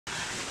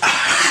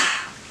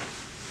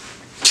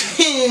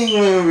King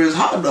members,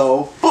 how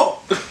the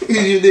fuck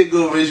you did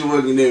go racial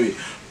working Demi?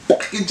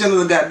 Fucking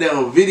channel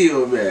goddamn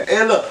video, man.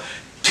 Hey look,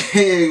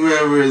 King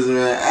members,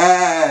 man.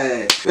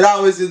 Alright.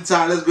 Without wasting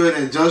time, let's go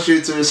ahead and jump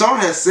straight to it.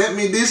 Someone has sent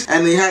me this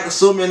and they had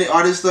so many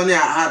artists on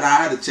there. I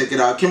had to check it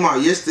out. It came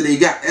out yesterday. You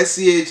got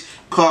SCH,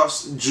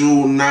 Kofs,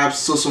 Jewel,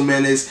 Naps, Soso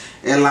maness,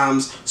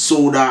 Elams,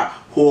 Solda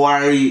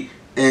Houari,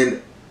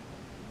 and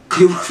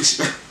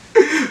Kofs.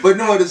 But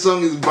no, the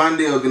song is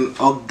Bande,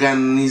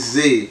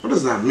 Organise. What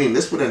does that mean?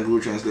 Let's put that in Google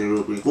Translate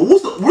real quick. But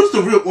what's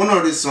the real owner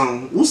of this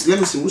song? Let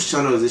me see, which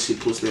channel is this shit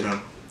posted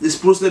on? It's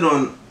posted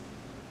on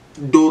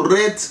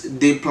Dorette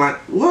de Plan.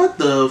 What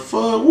the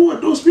fuck? Who are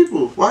those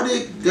people? Why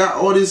they got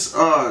all these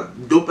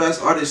dope ass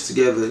artists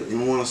together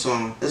in one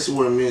song? Let's see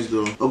what it means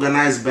though.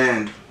 Organize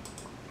Band.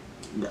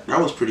 That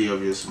was pretty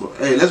obvious. But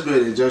hey, let's go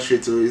ahead and jump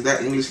straight to it. Is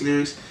that English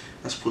lyrics?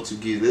 That's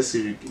Portuguese. Let's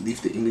see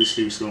if the English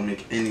lyrics don't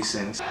make any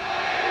sense.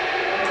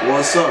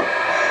 What's up?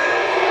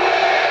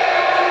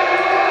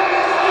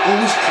 Oh,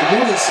 he's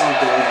promoting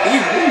something.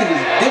 Damn,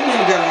 they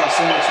really gotta have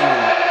so much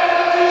money.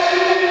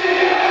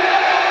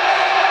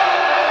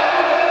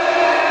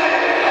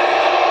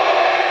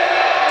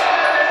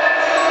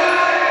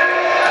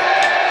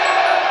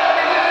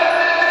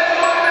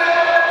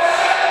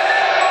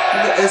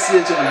 Look at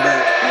SCH on the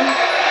back.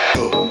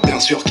 Bien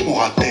sûr qu'ils m'ont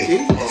raté.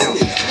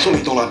 Sont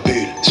mis dans la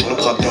bulle, sur le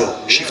bras d'eau,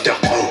 shifter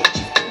pro.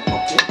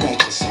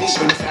 Contre sens,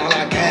 veulent faire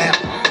la guerre.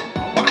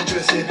 Pas quand tu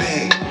es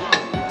CB.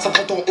 Ça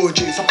prend ton OG,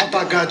 ça prend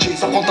ta gadget,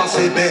 ça prend ta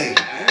CB.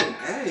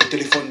 Le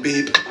téléphone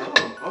bip.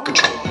 Que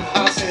tu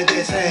à la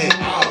CDC.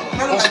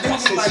 On se croit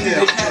c'est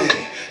fierté.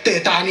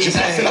 Tétanisé. J'ai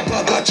passé la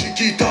bada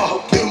chiquita.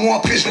 2 mois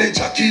après je l'ai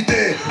déjà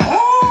quitté.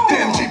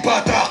 T'es un petit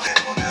bâtard.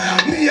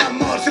 Mis à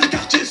mort, c'est le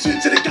quartier sud,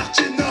 c'est les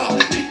quartiers nord.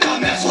 Nique ta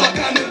mère sur la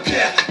canne de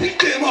pierre. Nique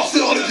tes morts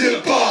sur le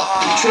vieux port.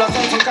 Je suis la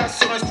zone sans casse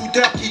sur un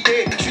scooter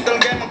quitté. Je suis dans le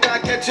game en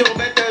plaquette sur le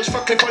bête. Je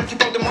fuck les folles qui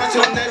parlent de moi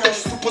sur le net. Je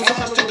suis sous position,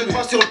 acheteur de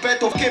droit sur le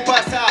pet. Ok,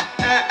 pas ça,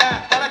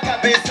 à la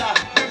cabeza.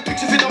 Depuis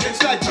que je fais dans mes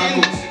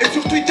platines. Et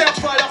sur Twitter,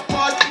 je vois leurs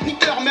posts.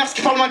 Nique leur mère, ce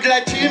qui parle moins de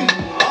la team.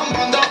 En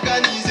bande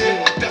organisée,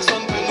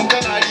 personne peut nous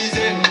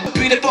canaliser.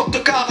 Depuis l'époque de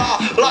Cara,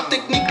 la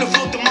technique, le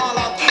flow de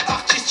malade.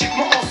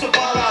 Artistiquement, on se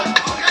balade.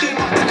 T'es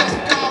marqué dans ce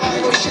cara,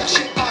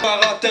 recherché à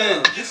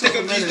baratin. C'est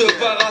comme fils de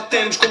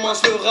baratin. Je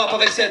commence le rap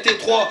avec 7 et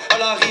 3. À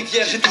la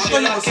rivière, j'ai touché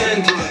la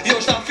Kent. Yo,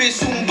 j't'en fais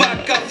Zumba,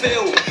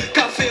 caféo,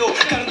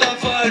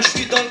 carnaval. Je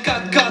suis dans le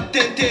 4x4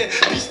 TT.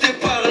 Pisté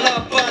par la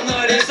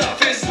banale, et ça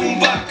fait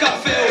Zumba,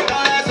 caféo.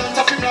 Dans la zone,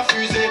 ça fume la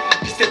fusée.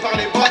 Pisté par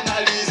les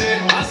banalisés.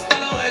 Hasta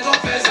luego,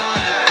 faisan.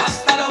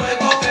 Hasta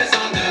luego,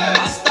 faisan.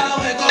 Hasta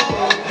luego.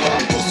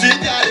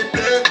 Poursuite, y'a les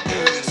bleus.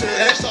 Ce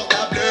rêve sort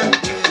d'un bleu.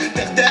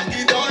 Terre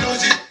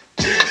idéologique.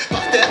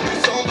 Par terre, nous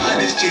sommes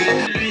malés.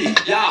 Lui,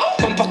 ya,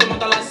 comportement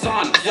dans la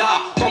zone.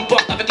 Ya,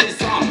 comporte avec les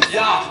hommes.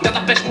 Ya, dans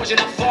ta pêche, moi j'ai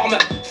la forme.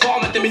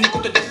 Forme, tes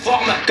mini-coups te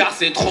déforment. Car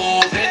c'est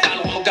trop vrai, t'as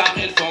le regard,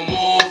 ils font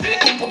mauvais.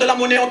 Comme pour de la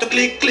monnaie, on te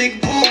clique,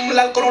 clique, boum.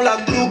 L'alcool, on la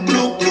glou,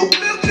 glou, glou.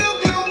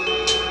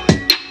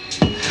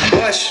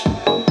 Wesh,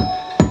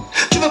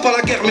 tu veux pas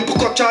la guerre, mais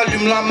pourquoi tu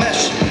allumes la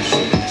mèche?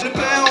 Le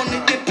pain, on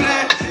était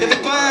plein, et le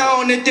pain,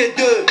 on était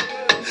deux.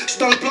 J'suis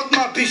dans le bloc,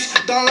 ma biche,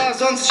 dans la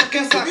zone, c'est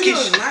chacun sa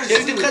quiche. Y'a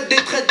eu des traîtres,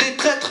 des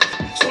traîtres,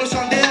 sur le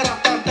champ des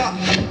ratata.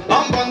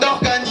 En bande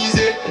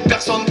organisée,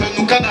 personne peut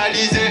nous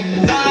canaliser.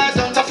 Dans la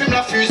zone, ça fume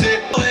la fusée.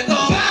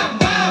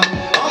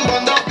 En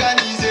bande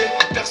organisée,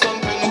 personne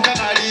peut nous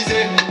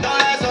canaliser. Dans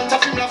la zone, ça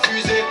fume la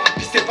fusée,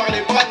 pisté par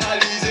les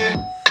banalisés.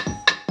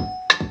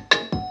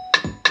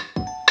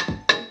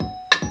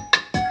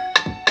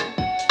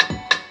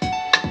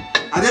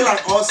 Are they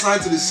like all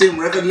signed to the same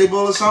record label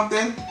or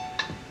something?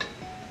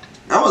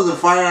 That was a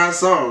fire ass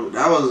song.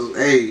 That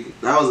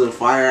was a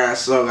fire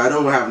ass song. I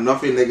don't have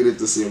nothing negative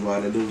to say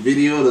about it. The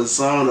video, the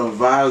song, the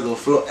vibes, the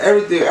flow,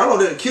 everything. All of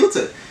them killed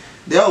it.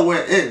 They all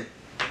went in.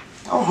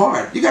 How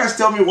hard? You guys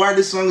tell me why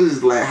this song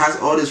is like has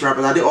all these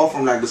rappers. Are they all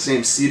from like the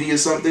same city or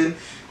something?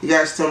 You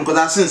guys tell me, because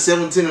I seen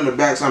 17 in the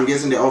back, so I'm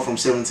guessing they're all from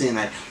 17.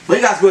 Like, but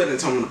you guys go ahead and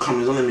tell me in the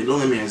comments. Don't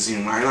let me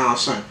assume right now,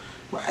 son.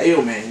 But hey,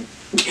 yo, man.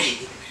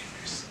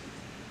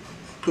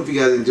 Hope you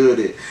guys enjoyed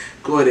it.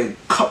 Go ahead and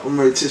cup them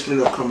right, tips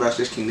me up, come back,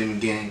 SHEESH Kingdom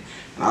gang.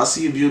 And I'll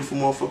see you beautiful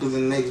motherfuckers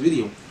in the next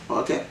video.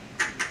 Okay?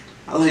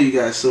 I love you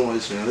guys so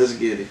much, man. Let's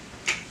get it.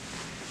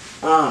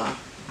 I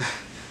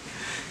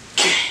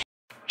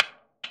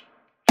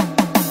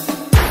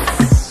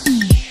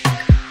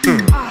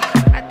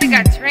think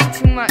I drank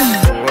too much.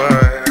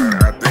 What?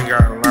 I think I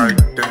like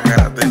that.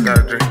 I think I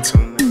drink too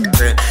much.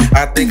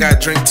 I think I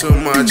drink too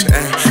much.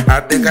 I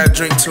think I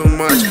drink too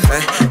much.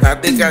 I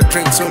think I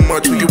drink too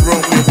much. Will you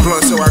roll me a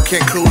blunt so I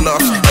can't cool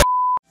off?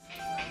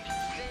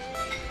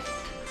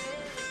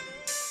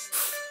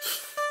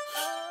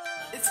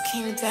 It's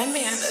King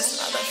Demi and this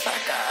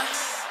motherfucker.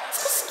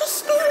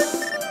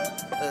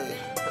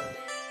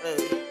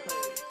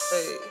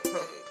 Hey,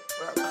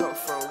 where I come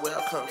from, look, where I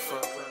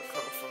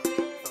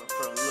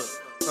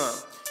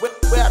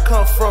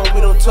come from,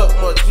 we don't talk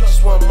much, we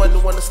just want money,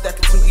 wanna stack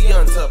it to the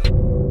young top.